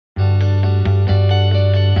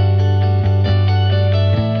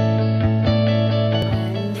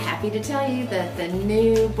to tell you that the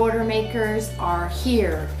new border makers are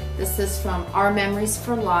here. This is from Our Memories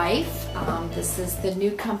for Life. This is the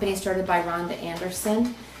new company started by Rhonda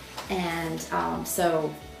Anderson. And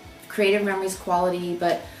so creative memories, quality,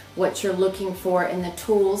 but what you're looking for in the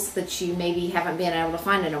tools that you maybe haven't been able to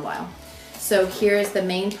find in a while. So here's the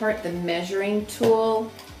main part, the measuring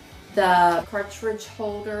tool, the cartridge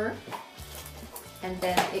holder, and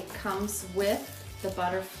then it comes with the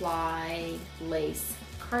butterfly lace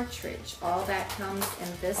cartridge. All that comes in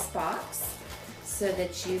this box so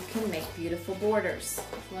that you can make beautiful borders.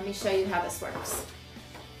 Let me show you how this works.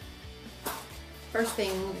 First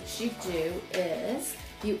thing that you do is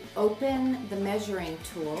you open the measuring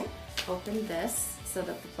tool, open this so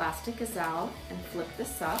that the plastic is out, and flip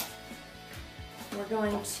this up. We're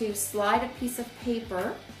going to slide a piece of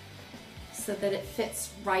paper so that it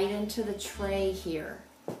fits right into the tray here.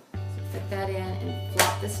 So fit that in and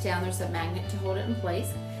flop this down. There's a magnet to hold it in place.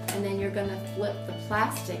 And then you're going to flip the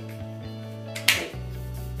plastic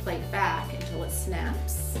plate back until it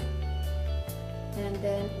snaps. And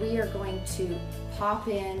then we are going to pop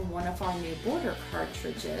in one of our new border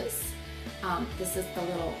cartridges. This is the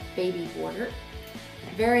little baby border.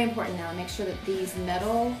 Very important now, make sure that these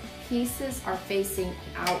metal pieces are facing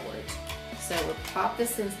outward. So we'll pop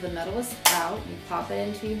this in so the metal is out. You pop it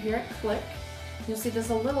into, you hear it click. You'll see there's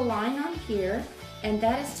a little line on here, and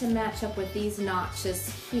that is to match up with these notches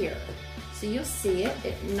here. So you'll see it,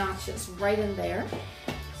 it notches right in there.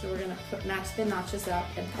 So we're going to match the notches up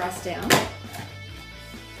and press down.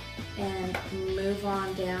 And move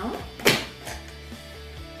on down.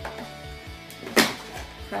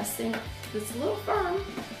 Pressing, it's a little firm,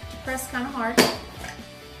 press kind of hard.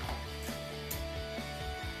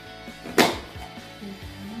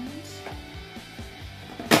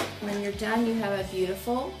 When you're done, you have a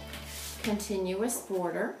beautiful continuous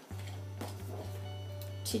border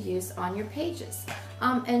to use on your pages.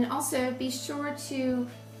 And also be sure to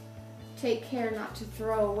take care not to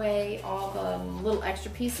throw away all the little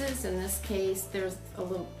extra pieces. In this case, there's a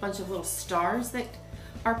bunch of little stars that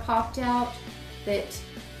are popped out that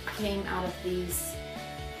came out of these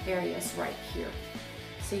areas right here.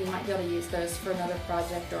 So you might be able to use those for another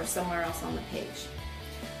project or somewhere else on the page.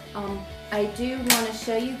 I do want to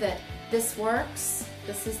show you that this works.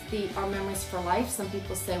 This is the Our Memories for Life. Some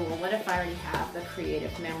people say, well, what if I already have the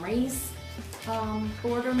Creative Memories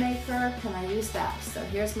border maker? Can I use that? So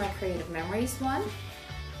here's my Creative Memories one,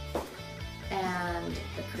 and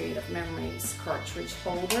the Creative Memories cartridge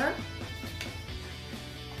holder.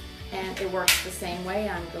 And it works the same way.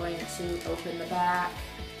 I'm going to open the back.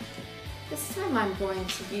 This time I'm going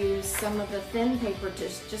to use some of the thin paper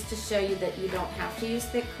just to show you that you don't have to use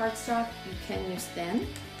thick cardstock. You can use thin.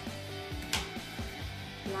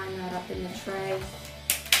 Line that up in the tray.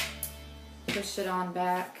 Push it on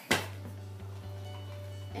back.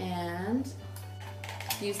 And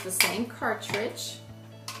use the same cartridge.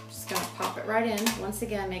 Just going to pop it right in. Once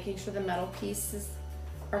again, making sure the metal pieces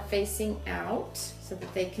are facing out so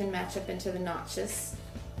that they can match up into the notches.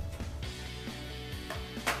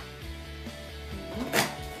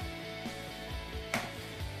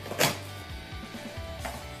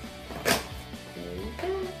 There you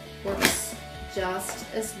go. Works just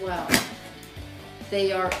as well.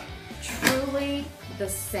 They are truly the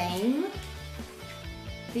same.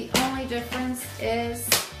 The only difference is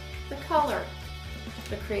the color.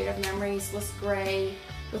 The Creative Memories was gray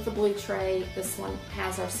with the blue tray. This one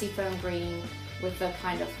has our seafoam green with a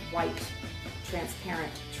kind of white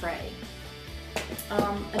transparent tray.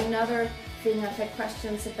 Another thing I've had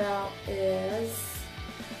questions about is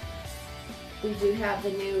we do have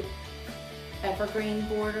the new evergreen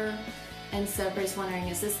border, and so everybody's wondering,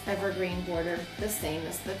 is this evergreen border the same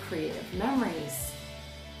as the Creative Memories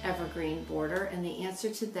evergreen border? And the answer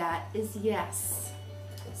to that is yes.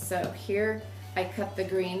 So here I cut the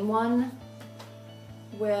green one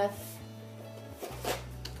with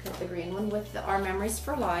the Our Memories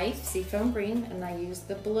for Life seafoam green, and I used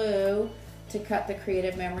the blue to cut the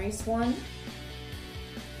Creative Memories one,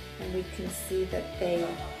 and we can see that they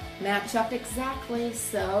match up exactly.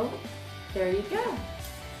 So there you go.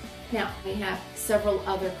 Now we have several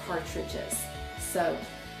other cartridges, so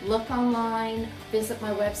look online, visit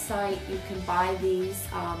my website. You can buy these.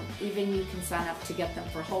 Even you can sign up to get them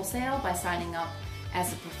for wholesale by signing up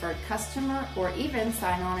as a preferred customer, or even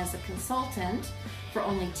sign on as a consultant for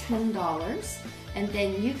only $10, and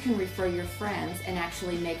then you can refer your friends and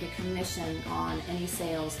actually make a commission on any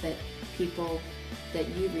sales that people that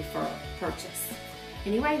you refer purchase.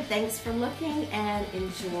 Anyway, thanks for looking and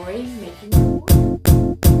enjoy making your board.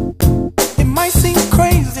 It might seem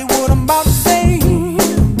crazy what I'm about to say.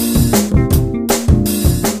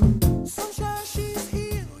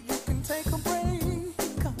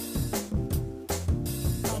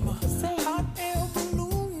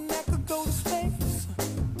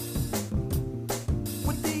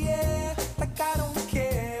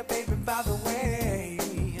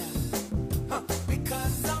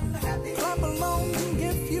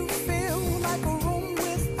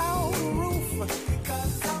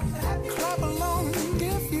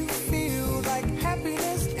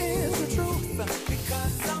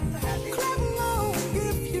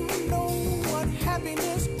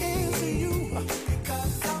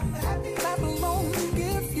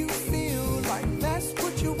 like that.